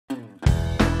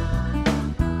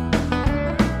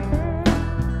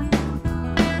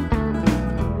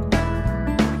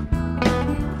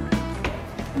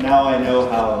now I know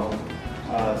how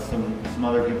some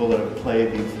other people that have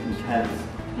played these intense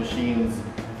machines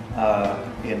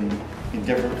in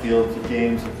different fields of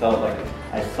games have felt like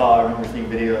I remember seeing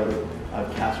video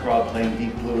of Kasparov playing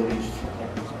Deep Blue, and he's just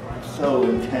like so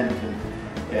intent,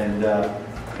 and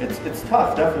it's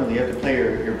tough, definitely. You have to play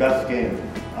your best game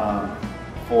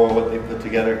for what they put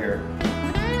together here.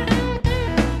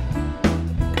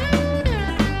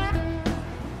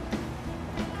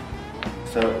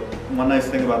 So one nice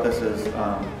thing about this is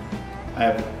I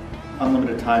have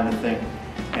unlimited time to think,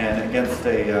 and against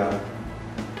a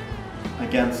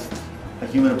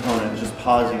human opponent, just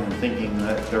pausing and thinking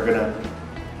that they're going to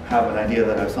have an idea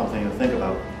that I have something to think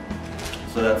about.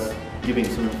 So that's giving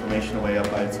some information away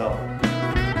up by itself.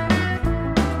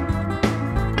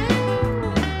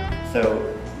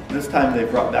 So this time they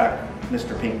brought back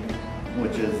Mr. Pink,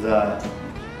 which is the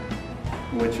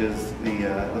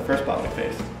first bot we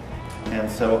faced. And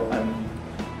so I'm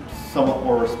somewhat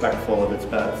more respectful of its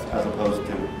bets as opposed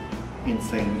to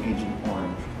insane Agent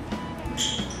Orange.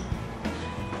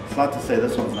 It's not to say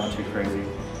this one's not too crazy,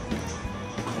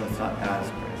 but it's not as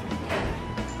crazy.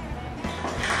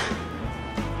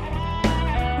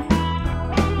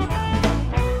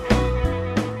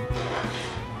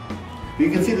 But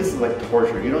you can see this is like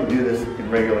torture. You don't do this in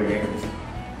regular games.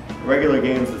 In regular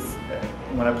games,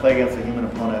 when I play against a human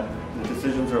opponent, the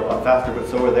decisions are a lot faster, but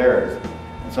so are theirs.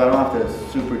 And so I don't have to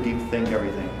super deep think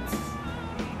everything. It's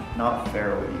not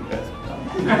fair what you guys have done.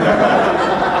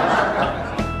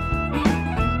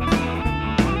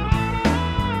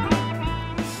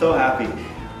 So happy.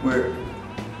 What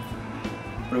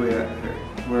are we at here?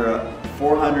 We're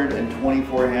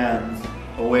 424 hands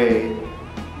away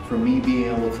from me being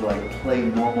able to like play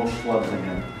normal clubs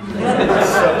again.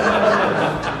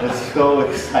 It's so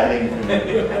exciting to me.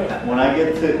 When I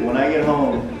get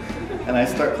home and I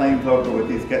start playing poker with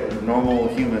these normal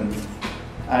humans,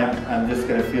 I'm just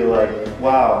gonna feel like,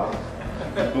 wow,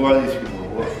 who are these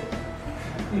people?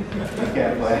 I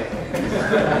can't play.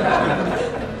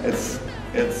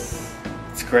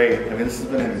 It's great. I mean, this has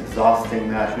been an exhausting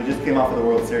match. We just came off of the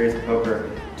World Series of Poker,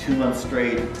 2 months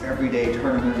straight, everyday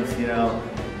tournaments, you know,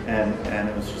 and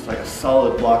it was just like a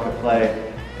solid block of play.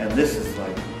 And this is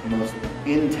like the most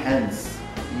intense.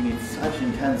 You need such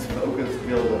intense focus to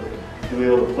be able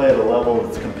to play at a level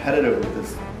that's competitive with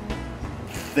this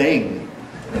thing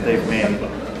that they've made.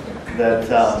 That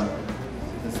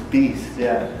this beast,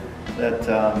 yeah. That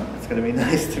it's going to be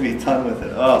nice to be done with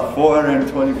it. Oh,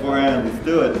 424 hands. Let's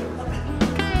do it.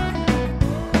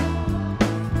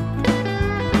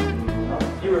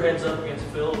 You were heads up against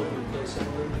Phil when you played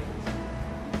similar.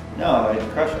 No, I'd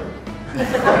crush him.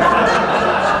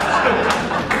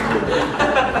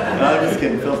 No, I'm just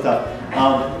kidding. Phil's tough.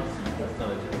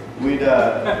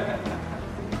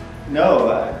 No,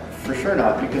 for sure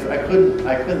not, because I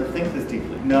couldn't think this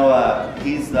deeply. No,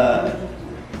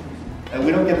 we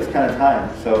don't get this kind of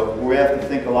time, so we have to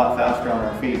think a lot faster on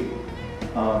our feet.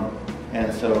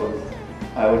 And so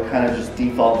I would kind of just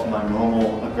default to my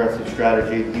normal aggressive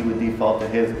strategy. He would default to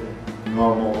his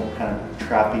normal kind of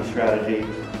trappy strategy,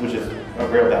 which is a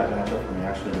real bad matchup for me,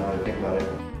 actually, now that I think about it.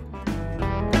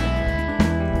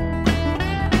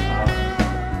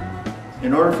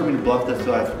 In order for me to bluff this,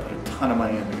 though, I have to put a ton of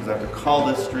money in, because I have to call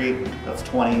this street, that's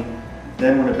 20.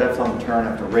 Then when it bets on the turn, I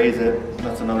have to raise it,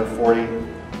 that's another 40.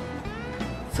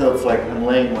 So it's like I'm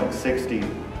laying like 60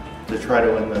 to try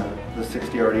to win the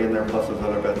 60 already in there, plus those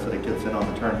other bets that it gets in on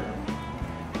the turn.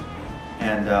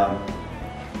 And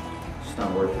it's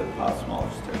not worth it. Pot small,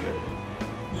 just take it.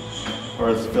 Or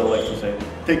as Phil likes to say,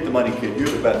 take the money, kid. You're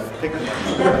the best. Take the money.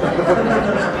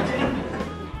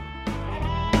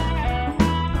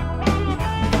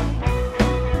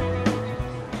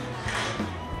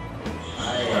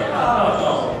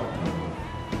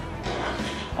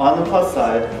 On the plus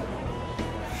side,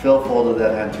 Phil folded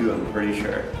that hand too, I'm pretty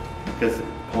sure. Because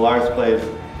Polaris plays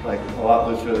like a lot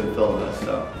looser than Phil does,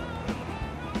 so.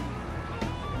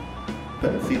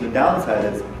 But see, the downside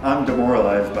is I'm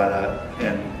demoralized by that,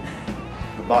 and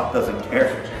the bot doesn't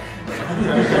care.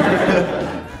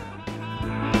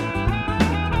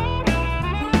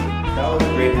 That was a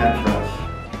great hand for us,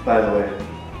 by the way.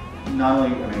 Not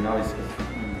only, I mean, obviously,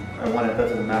 I won it, that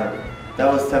doesn't matter. That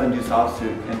was 7-deuce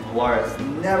offsuit, and Polaris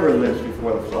never lives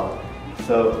before the flop.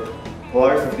 So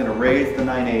Polaris is going to raise the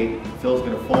 9-8, Phil's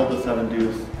going to fold the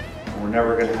 7-deuce, and we're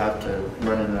never going to have to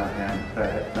run into that hand,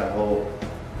 that whole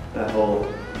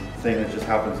thing that just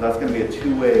happened. So that's going to be a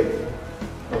two-way,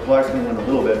 or Polaris is going to win a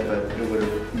little bit, but it would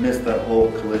have missed that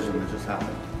whole collision that just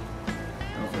happened.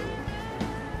 That was a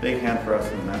big hand for us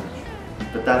in the match.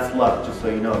 But that's luck, just so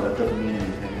you know. That doesn't mean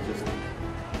anything.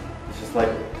 It's just It's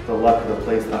like the luck of the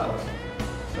play styles.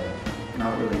 So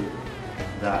not really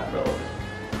that relevant.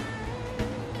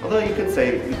 Although you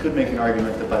could make an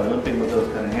argument that by limping with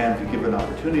those kind of hands, you give an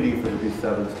opportunity for the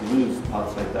B7s to lose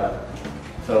pots like that.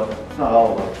 So it's not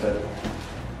all luck, but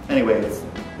anyway, it's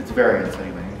variance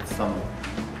anyway. It's some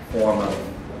form of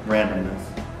randomness.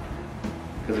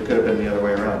 Because it could have been the other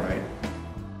way around, right?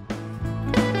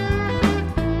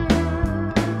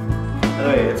 By the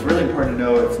way, it's really important to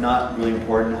know it's not really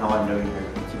important how I'm doing here.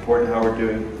 It's important how we're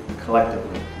doing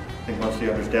collectively. I think most of you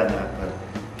understand that, but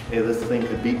hey, this thing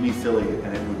could beat me silly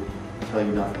and it would tell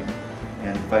you nothing.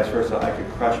 And vice versa, I could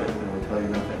crush it and it would tell you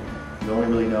nothing. You only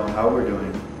really know how we're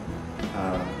doing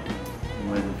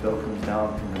when Phil comes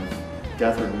down from his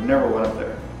death room. We never went up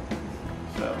there.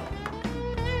 So.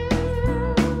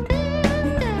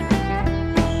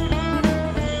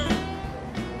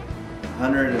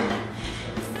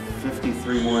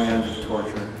 $153 more hands of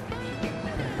torture.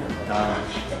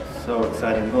 So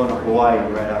exciting. I'm going to Hawaii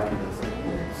right after this.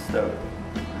 So.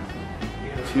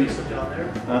 Down there?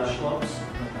 Schlumps?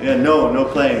 Yeah, no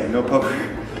playing, no poker.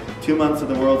 2 months of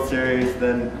the World Series,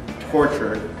 then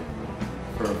torture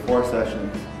for 4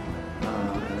 sessions.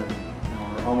 And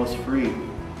we're almost free.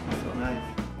 So nice.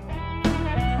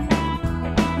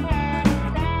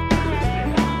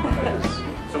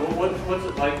 So what's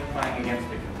it like playing against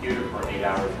the computer for 8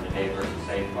 hours in a day versus,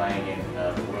 say, playing in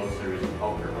the World Series of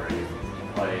Poker where you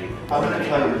play? I'm going to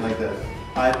tell you like this.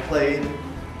 I played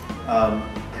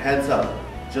heads up,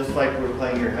 just like we're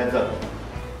playing your heads up.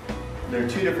 There are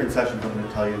 2 different sessions I'm going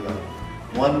to tell you about.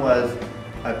 One was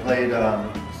I played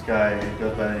this guy, he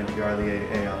goes by the name of the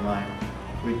AAAI online.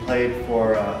 We played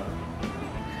for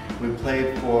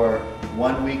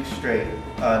 1 week straight.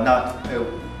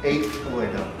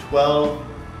 12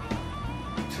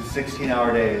 to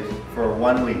 16-hour days for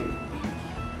 1 week.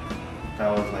 That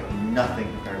was like nothing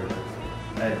compared to this.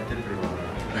 I did pretty well.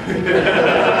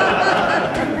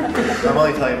 I'm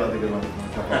only telling you about the good ones.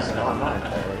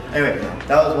 Anyway,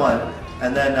 that was one.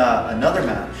 And then another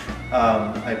match,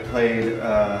 I played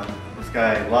this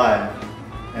guy live,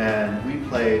 and we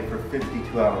played for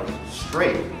 52 hours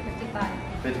straight.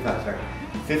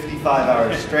 55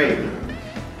 hours straight.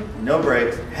 No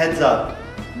breaks, heads up,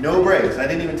 no breaks. I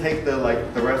didn't even take the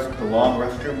long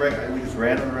restroom break. We just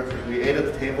ran to the restroom. We ate at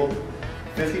the table.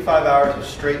 55 hours of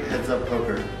straight heads up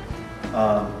poker.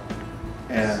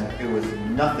 And it was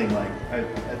nothing like,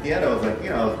 at the end I was like,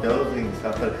 I was dozing and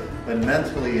stuff, but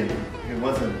mentally it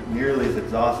wasn't nearly as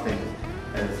exhausting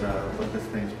as what this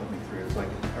thing's put me through. It's like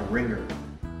a ringer.